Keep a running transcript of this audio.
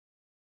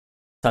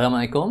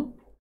Assalamualaikum,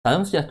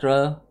 salam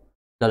sejahtera.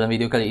 Dalam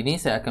video kali ini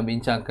saya akan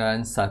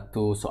bincangkan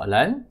satu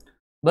soalan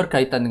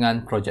berkaitan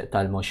dengan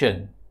projectile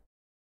motion.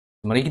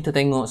 Mari kita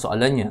tengok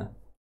soalannya.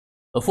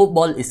 A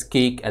football is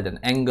kicked at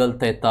an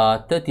angle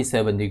theta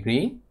 37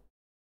 degree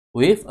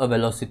with a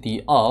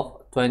velocity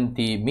of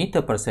 20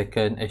 meter per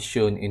second as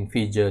shown in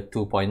figure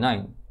 2.9.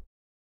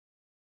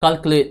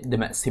 Calculate the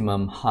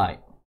maximum height.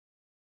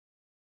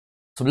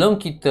 Sebelum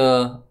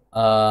kita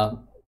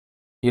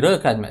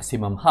kirakan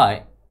maximum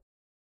height,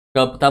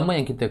 perkara pertama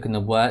yang kita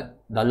kena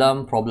buat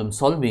dalam problem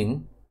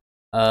solving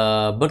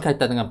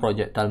berkaitan dengan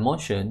projectile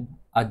motion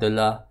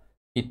adalah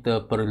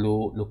kita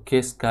perlu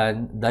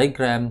lukiskan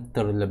diagram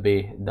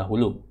terlebih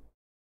dahulu.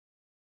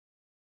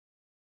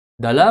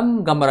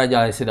 Dalam gambar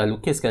raja yang saya dah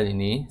lukiskan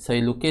ini, saya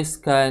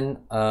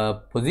lukiskan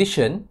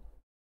position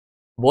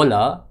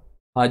bola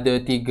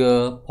pada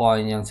 3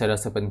 point yang saya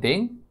rasa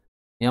penting.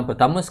 Yang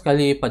pertama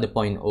sekali pada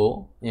point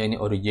O, yang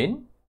ini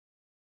origin.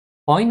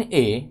 Point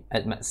A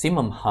at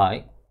maximum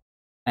height.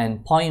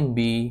 And point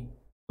B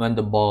when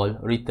the ball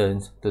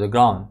returns to the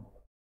ground.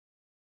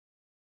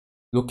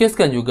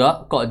 Lukiskan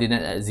juga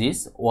coordinate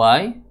axis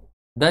Y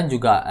dan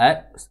juga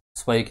X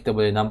supaya kita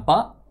boleh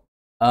nampak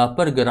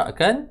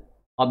pergerakan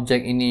objek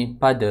ini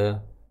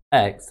pada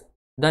X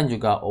dan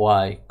juga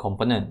Y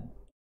component.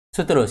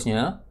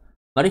 Seterusnya,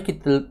 mari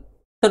kita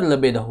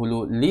terlebih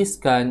dahulu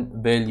listkan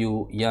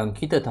value yang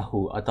kita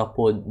tahu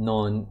ataupun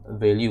known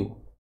value.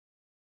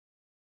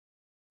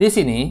 Di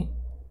sini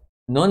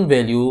known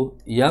value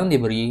yang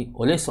diberi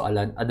oleh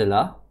soalan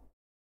adalah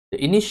the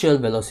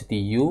initial velocity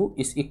u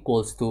is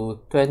equals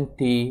to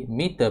 20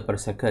 meter per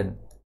second.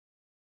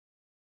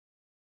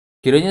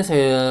 Kiranya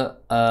saya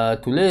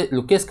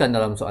lukiskan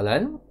dalam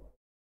soalan,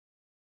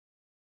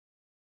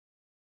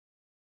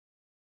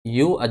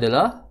 u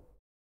adalah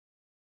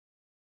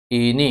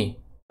ini,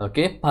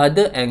 okey,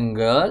 pada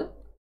angle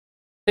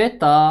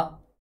theta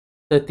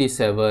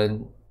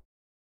 37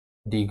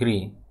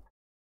 degree.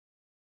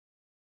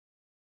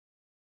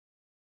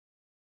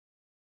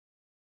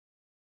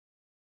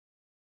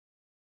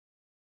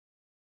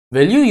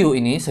 Value u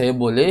ini saya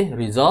boleh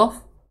resolve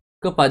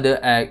kepada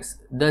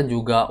x dan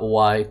juga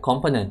y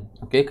component.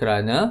 Okey,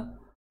 kerana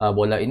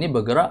bola ini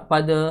bergerak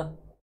pada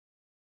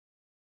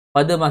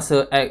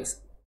masa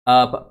x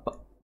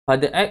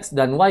pada x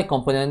dan y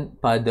component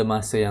pada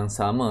masa yang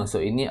sama.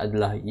 So ini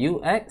adalah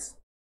ux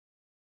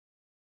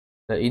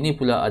dan ini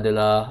pula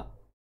adalah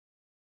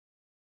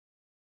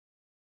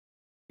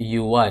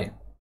uy.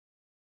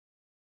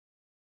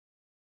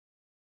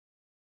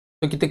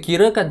 So, kita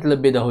kirakan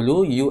terlebih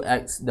dahulu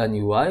ux dan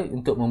uy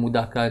untuk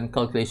memudahkan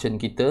calculation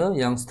kita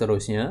yang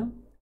seterusnya.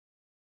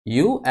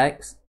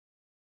 Ux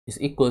is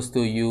equals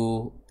to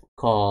u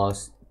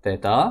cos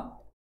theta.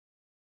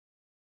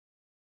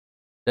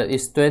 That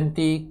is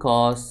 20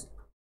 cos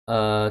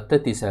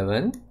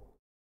 37.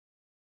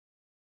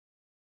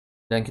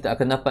 Dan kita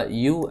akan dapat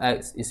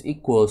ux is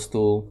equals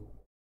to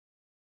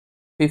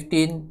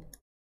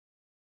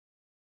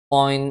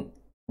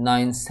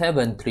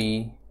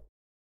 15.973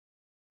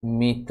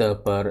 meter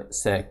per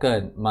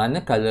second.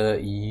 Manakala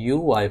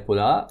uy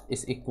pula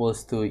is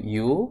equals to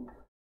u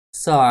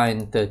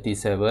sin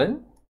 37.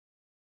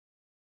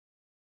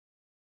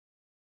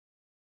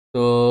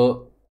 So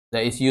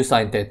that is u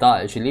sin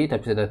theta actually,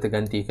 tapi saya dah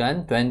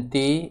tergantikan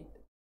 20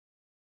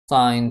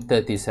 sin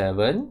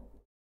 37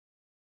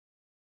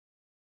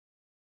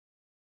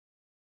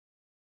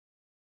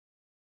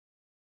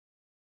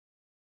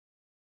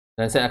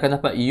 dan saya akan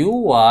dapat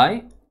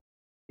uy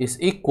is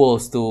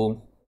equals to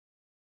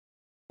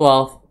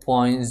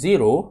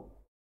 12.036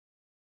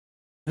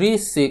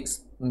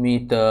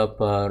 meter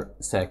per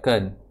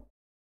second.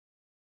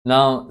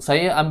 Now,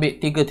 saya ambil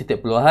 3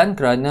 titik peluhan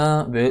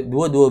kerana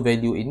dua-dua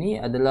value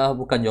ini adalah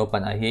bukan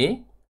jawapan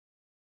akhir.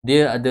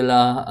 Dia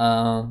adalah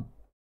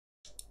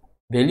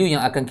value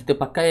yang akan kita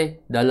pakai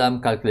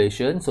dalam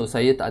calculation. So,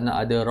 saya tak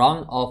nak ada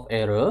round off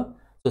error.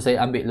 So,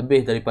 saya ambil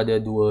lebih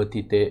daripada 2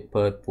 titik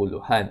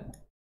perpuluhan.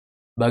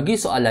 Bagi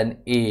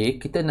soalan A,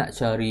 kita nak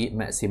cari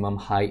maximum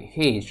height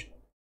h.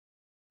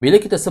 Bila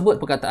kita sebut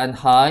perkataan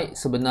height,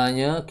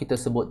 sebenarnya kita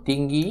sebut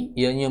tinggi,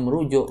 ianya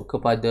merujuk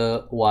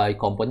kepada y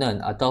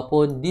component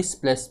ataupun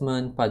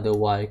displacement pada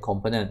y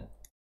component.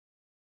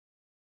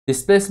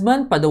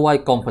 Displacement pada y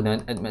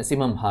component at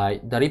maximum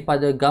height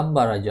daripada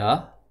gambar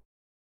raja,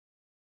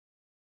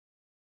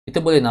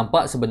 kita boleh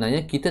nampak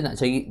sebenarnya kita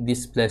nak cari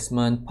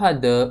displacement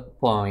pada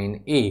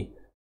point A.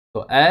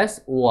 So,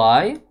 as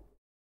y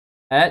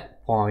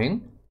at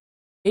point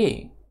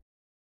A.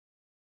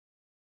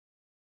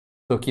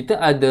 So,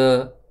 kita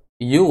ada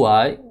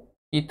uy,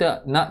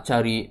 kita nak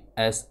cari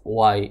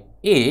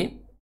SYA,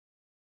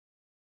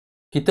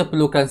 kita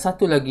perlukan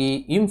satu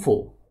lagi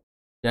info.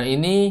 Yang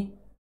ini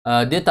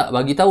dia tak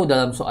bagi tahu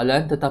dalam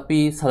soalan,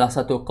 tetapi salah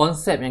satu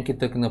konsep yang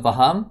kita kena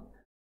faham.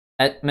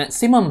 At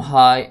maximum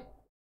height,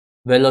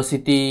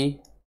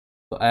 velocity,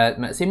 so at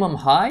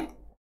maximum height,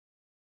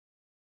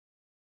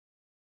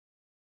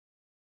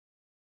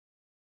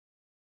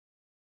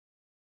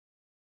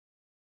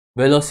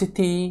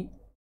 velocity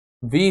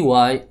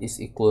Vy is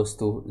equals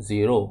to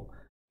 0.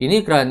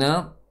 Ini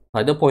kerana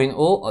pada point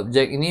O,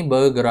 objek ini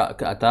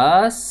bergerak ke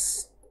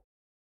atas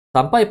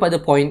sampai pada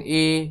point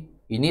A.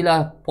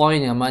 Inilah point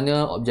yang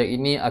mana objek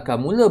ini akan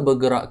mula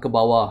bergerak ke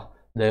bawah.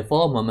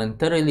 Therefore,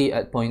 momentarily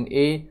at point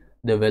A,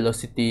 the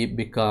velocity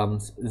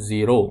becomes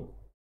 0.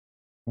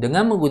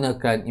 Dengan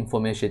menggunakan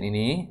information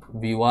ini,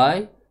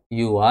 Vy,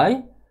 Uy,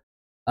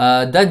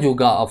 dan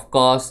juga of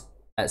course,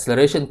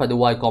 acceleration pada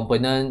Y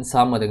component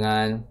sama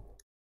dengan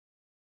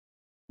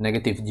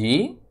negative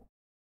G,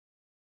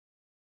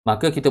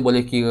 maka kita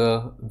boleh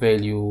kira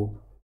value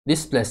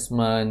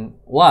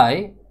displacement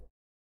Y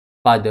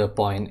pada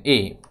point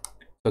A.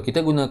 So,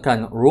 kita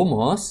gunakan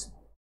rumus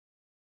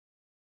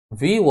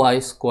Vy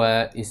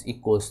square is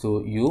equals to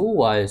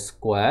Uy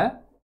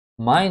square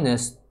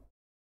minus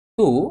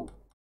 2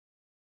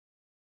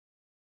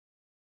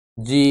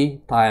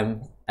 G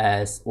times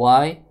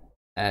Sy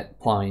at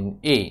point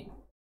A.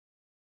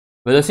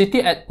 Velocity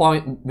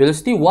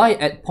Y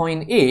at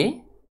point A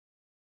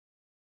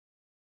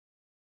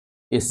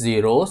is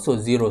 0, so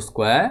 0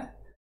 square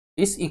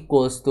is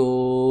equals to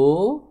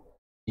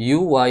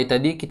Uy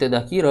tadi kita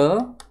dah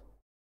kira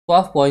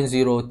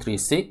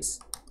 12.036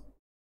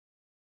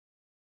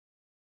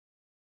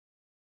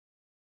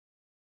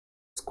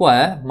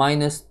 square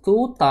minus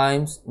 2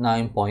 times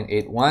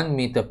 9.81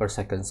 meter per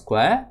second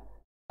square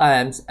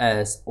times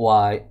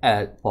Sy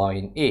at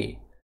point A.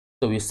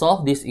 So we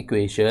solve this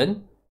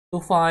equation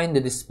to find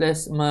the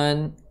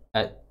displacement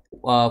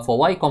for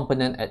Y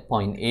component at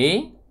point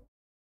A.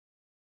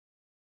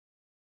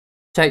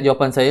 Cek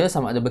jawapan saya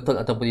sama ada betul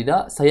ataupun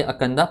tidak. Saya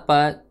akan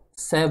dapat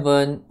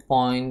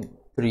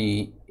 7.38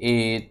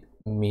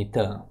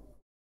 meter.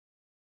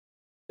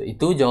 So,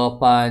 itu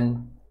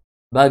jawapan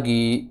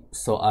bagi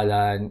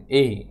soalan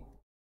A.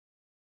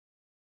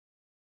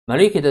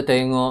 Mari kita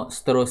tengok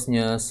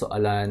seterusnya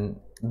soalan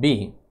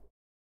B.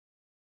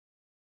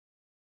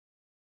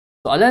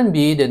 Soalan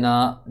B dia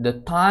nak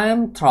the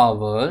time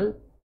travel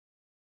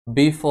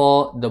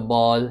before the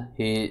ball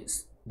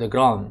hits the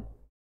ground.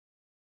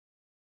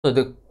 So,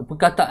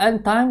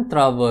 perkataan time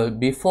travel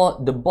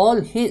before the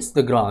ball hits the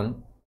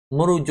ground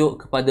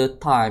merujuk kepada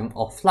time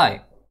of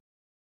flight.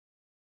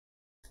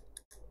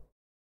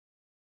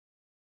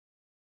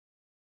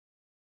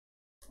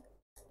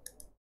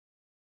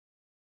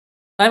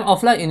 Time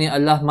of flight ini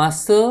adalah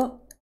masa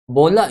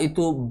bola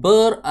itu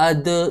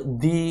berada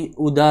di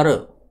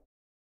udara.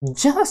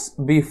 Just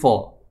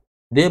before.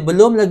 Dia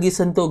belum lagi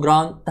sentuh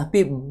ground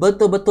tapi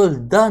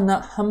betul-betul dah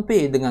nak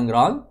hampir dengan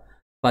ground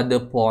pada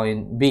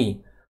point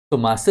B. So,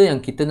 masa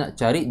yang kita nak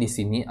cari di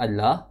sini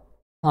adalah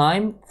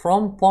time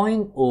from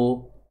point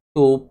O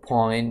to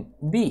point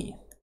B.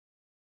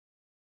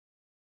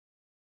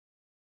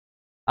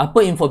 Apa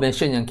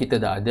information yang kita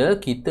dah ada?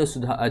 Kita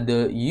sudah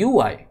ada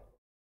Uy.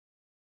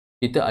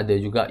 Kita ada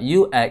juga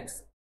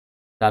Ux.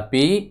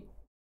 Tapi,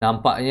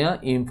 nampaknya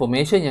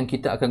information yang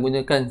kita akan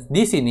gunakan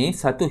di sini,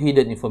 satu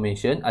hidden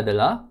information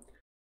adalah,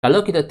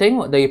 kalau kita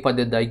tengok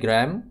daripada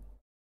diagram,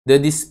 the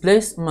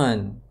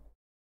displacement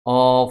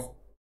of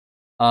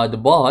the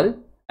ball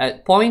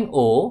at point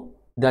O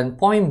dan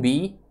point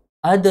B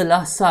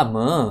adalah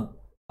sama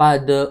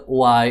pada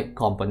Y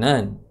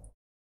component.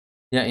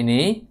 Yang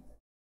ini,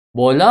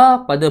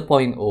 bola pada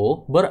point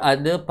O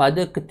berada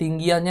pada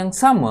ketinggian yang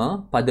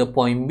sama pada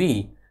point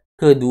B.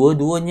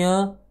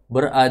 Kedua-duanya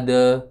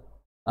berada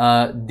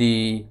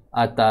di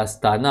atas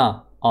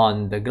tanah,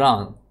 on the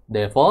ground.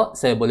 Therefore,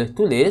 saya boleh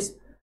tulis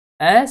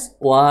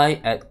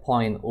Sy at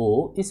point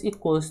O is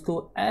equals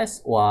to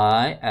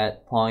Sy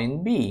at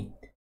point B,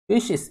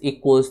 which is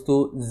equals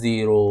to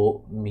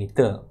 0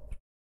 meter.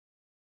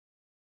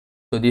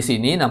 So, di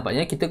sini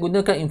nampaknya kita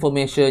gunakan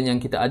information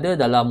yang kita ada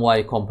dalam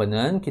Y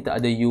component. Kita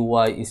ada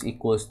Uy is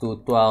equals to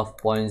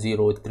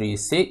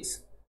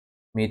 12.036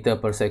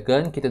 meter per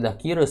second. Kita dah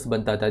kira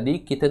sebentar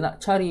tadi. Kita nak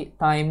cari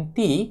time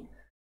T.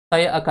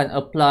 Saya akan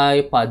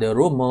apply pada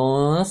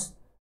rumus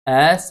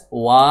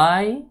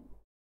Sy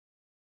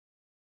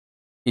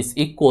is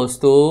equals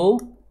to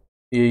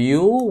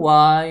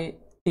Uyt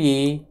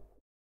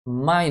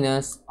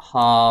minus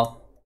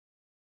half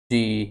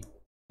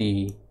gt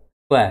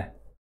square.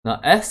 Nah,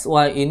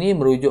 Sy ini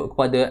merujuk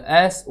kepada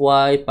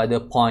Sy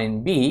pada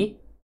point B,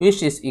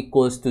 which is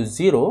equals to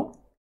 0.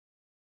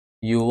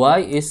 Uy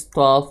is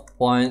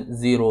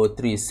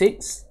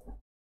 12.036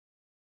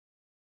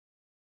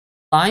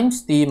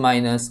 times t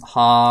minus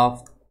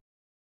half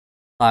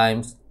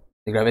times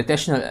the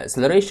gravitational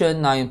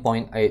acceleration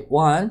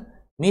 9.81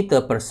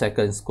 meter per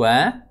second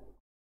square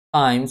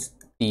times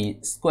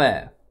t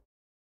square.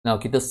 Now,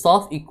 kita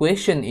solve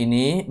equation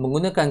ini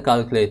menggunakan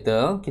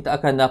calculator. Kita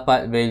akan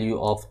dapat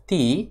value of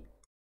t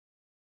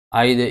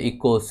either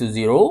equals to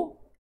 0.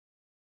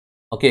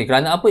 Okey,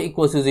 kerana apa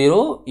equals to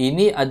 0?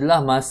 Ini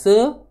adalah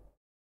masa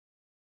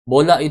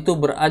bola itu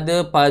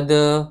berada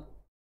pada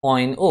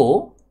point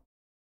O.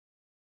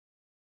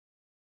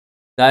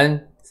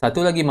 Dan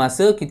satu lagi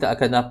masa kita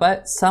akan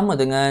dapat sama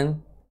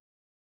dengan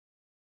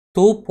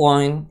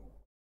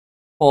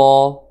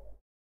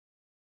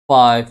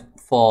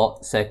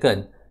 2.454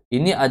 second.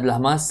 Ini adalah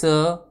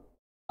masa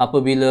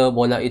apabila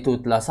bola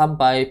itu telah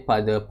sampai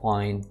pada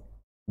point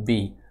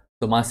B.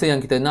 So, masa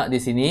yang kita nak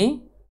di sini,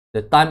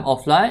 the time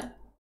of flight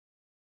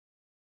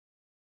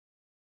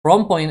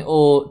from point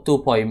O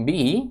to point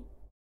B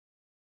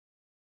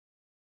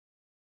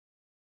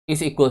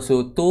is equal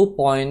to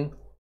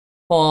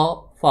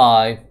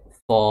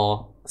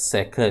 2.454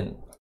 second.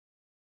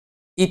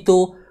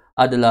 Itu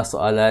adalah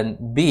soalan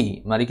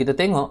B. Mari kita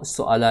tengok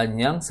soalan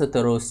yang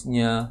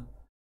seterusnya.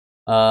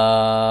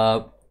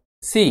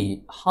 C.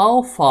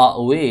 How far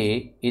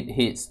away it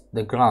hits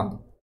the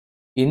ground?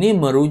 Ini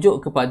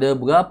merujuk kepada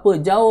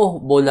berapa jauh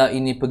bola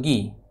ini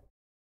pergi.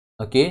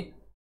 Okay.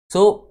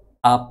 So,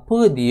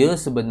 apa dia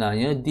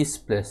sebenarnya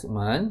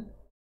displacement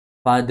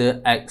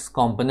pada X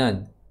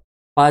component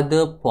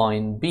pada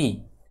point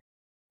B?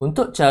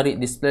 Untuk cari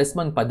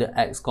displacement pada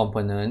X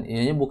component,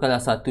 ianya bukanlah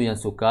satu yang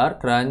sukar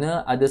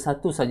kerana ada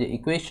satu saja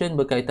equation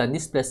berkaitan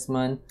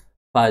displacement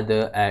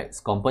pada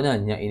X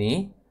component, yang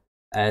ini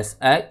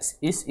Sx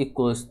is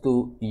equals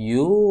to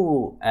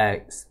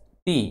Uxt.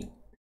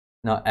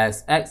 Now,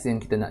 Sx yang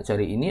kita nak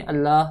cari ini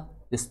adalah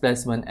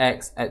displacement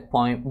X at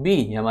point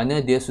B, yang mana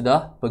dia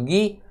sudah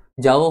pergi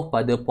jauh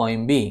pada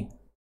point B.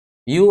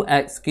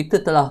 Ux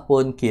kita telah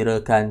pun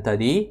kirakan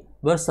tadi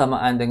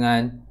bersamaan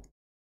dengan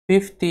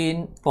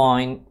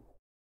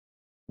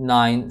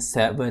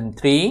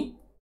 15.973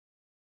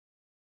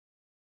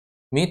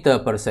 meter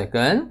per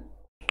second.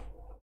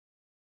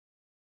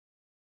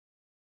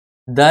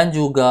 Dan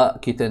juga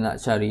kita nak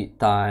cari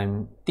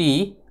time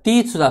T.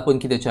 T sudah pun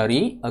kita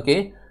cari.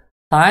 Okay.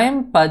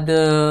 Time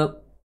pada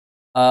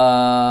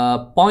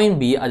point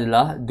B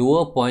adalah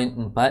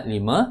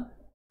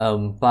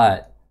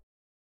 2.454.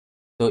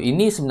 So,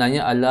 ini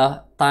sebenarnya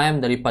adalah time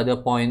daripada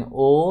point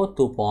O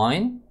to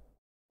point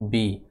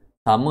B.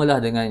 Samalah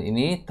dengan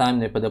ini,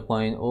 time daripada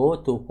point O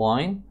to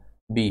point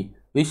B,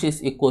 which is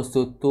equals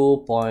to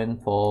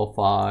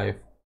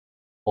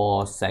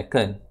 2.454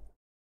 second.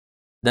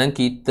 Dan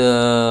kita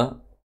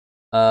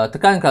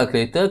tekan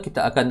calculator,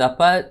 kita akan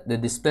dapat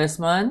the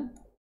displacement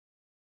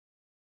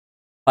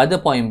pada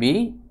point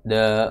B,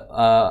 the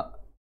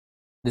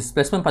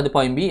displacement pada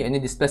point B, ini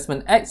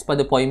displacement X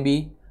pada point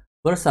B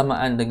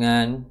bersamaan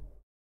dengan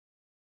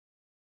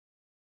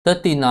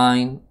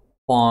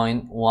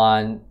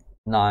 39.197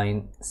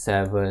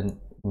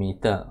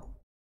 meter.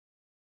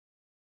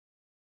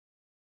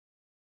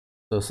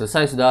 So,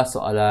 selesai sudah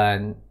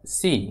soalan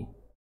C.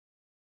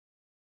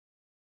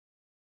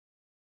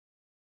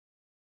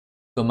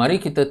 So,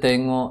 mari kita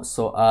tengok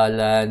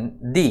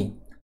soalan D.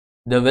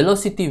 The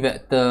velocity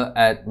vector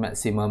at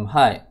maximum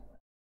height.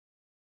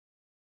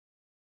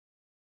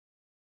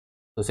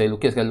 So, saya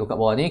lukiskan dulu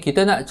kat bawah ni.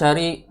 Kita nak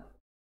cari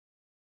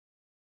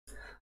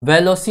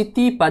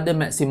velocity pada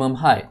maximum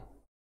height.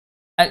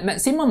 At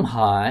maximum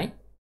height,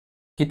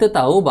 kita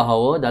tahu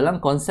bahawa dalam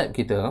konsep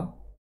kita,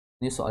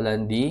 ni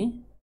soalan D,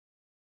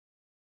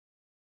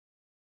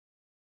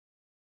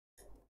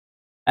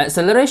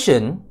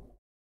 acceleration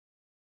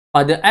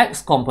pada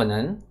X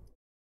component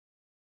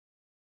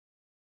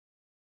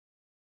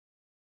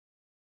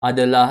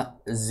adalah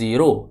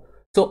 0.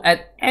 So,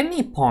 at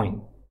any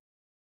point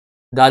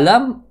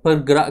dalam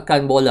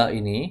pergerakan bola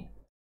ini,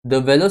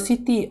 the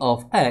velocity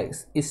of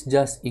X is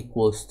just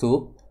equals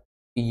to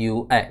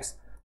Ux.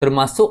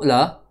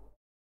 Termasuklah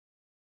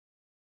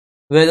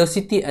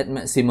velocity at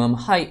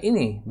maximum height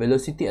ini.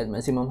 Velocity at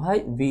maximum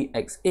height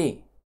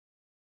Vxa.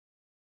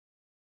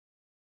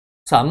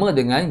 Sama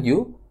dengan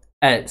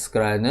Ux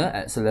kerana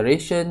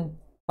acceleration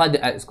pada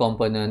X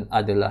component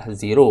adalah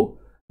 0.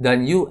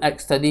 Dan Ux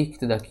tadi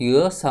kita dah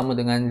kira sama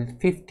dengan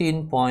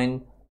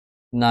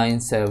 15.973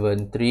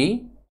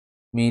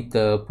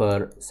 meter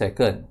per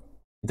second.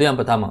 Itu yang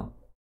pertama.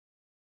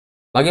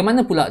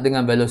 Bagaimana pula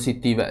dengan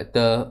velocity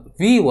vector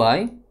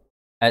Vy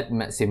at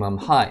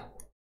maximum height?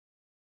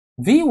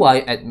 Vy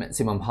at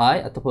maximum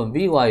height ataupun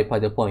Vy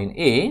pada point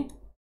A,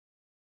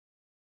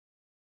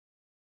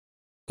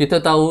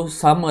 kita tahu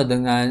sama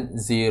dengan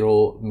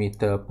 0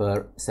 meter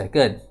per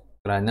second.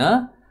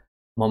 Kerana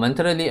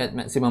momentarily at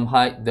maximum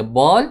height, the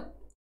ball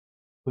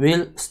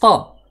will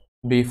stop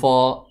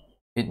before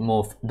it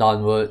move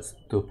downwards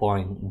to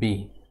point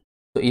B.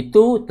 So,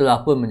 itu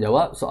telah pun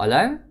menjawab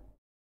soalan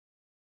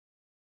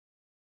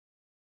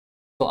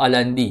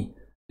D.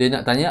 Dia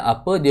nak tanya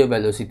apa dia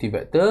velocity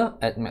vector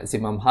at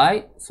maximum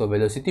height. So,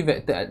 velocity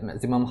vector at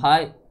maximum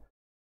height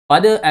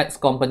pada X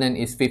component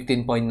is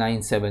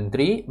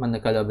 15.973,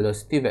 manakala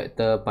velocity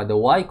vector pada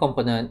Y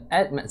component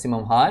at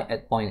maximum height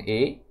at point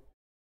A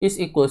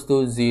is equals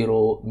to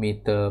 0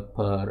 meter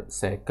per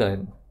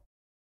second.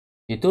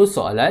 Itu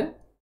soalan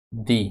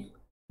D.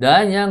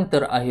 Dan yang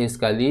terakhir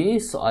sekali,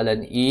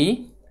 soalan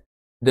E,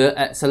 the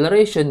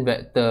acceleration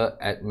vector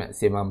at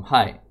maximum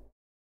height.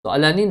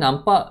 Soalan ni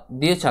nampak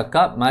dia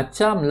cakap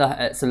macamlah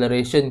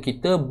acceleration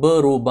kita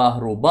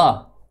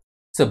berubah-ubah.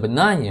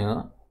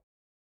 Sebenarnya,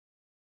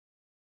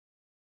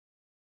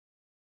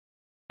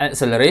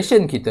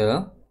 acceleration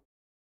kita,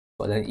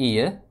 soalan E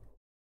ya,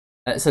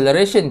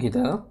 acceleration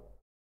kita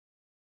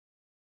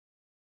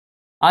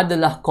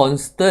adalah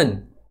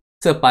constant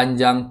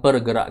sepanjang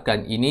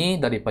pergerakan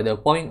ini daripada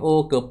point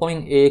O ke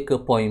point A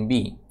ke point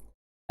B.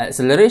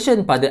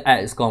 Acceleration pada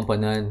X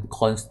component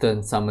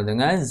constant sama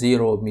dengan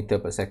 0 meter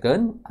per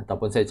second,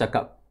 ataupun saya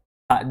cakap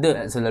tak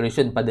ada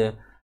acceleration pada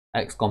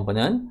X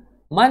component,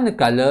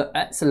 manakala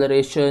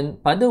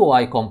acceleration pada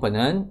Y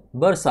component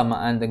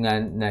bersamaan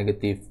dengan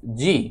negatif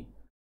G,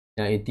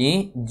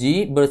 iaitu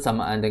G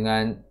bersamaan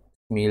dengan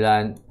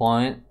 9.81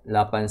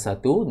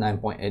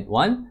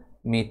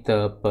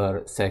 meter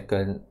per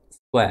second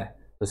square.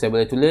 So saya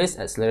boleh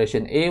tulis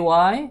acceleration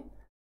AY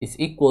is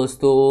equals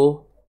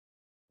to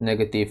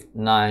negative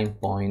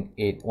 9.81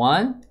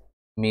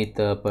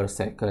 meter per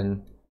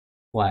second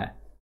square.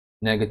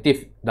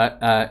 Negative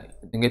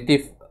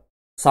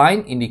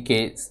sign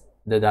indicates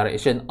the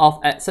direction of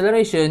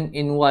acceleration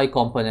in Y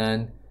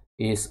component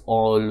is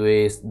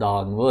always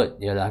downward.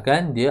 Ialah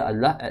kan, dia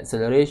adalah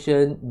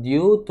acceleration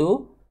due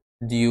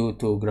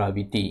to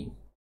gravity.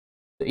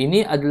 So,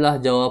 ini adalah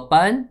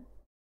jawapan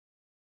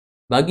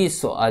bagi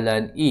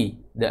soalan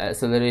E, the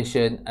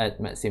acceleration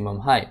at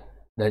maximum height.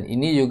 Dan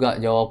ini juga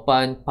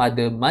jawapan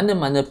pada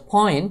mana-mana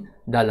point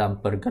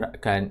dalam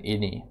pergerakan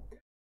ini.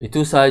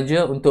 Itu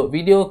sahaja untuk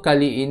video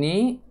kali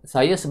ini.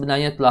 Saya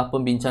sebenarnya telah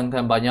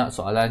membincangkan banyak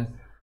soalan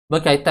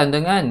berkaitan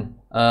dengan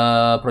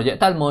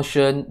projectile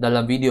motion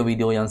dalam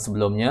video-video yang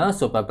sebelumnya.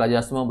 So, para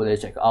pelajar semua boleh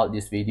check out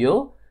this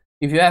video.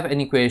 If you have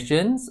any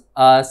questions,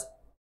 ask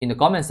in the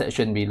comment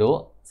section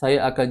below.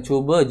 Saya akan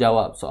cuba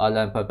jawab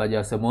soalan para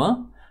pelajar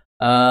semua.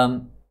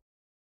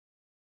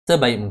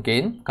 Sebaik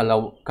mungkin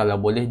kalau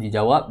boleh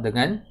dijawab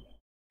dengan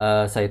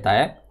saya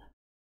type.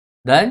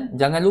 Dan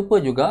jangan lupa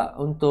juga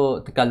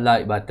untuk tekan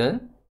like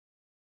button,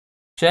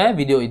 share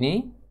video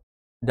ini,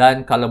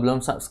 dan kalau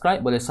belum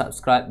subscribe boleh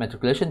subscribe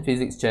Matriculation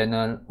Physics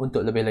channel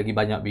untuk lebih lagi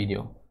banyak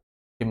video.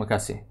 Terima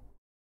kasih.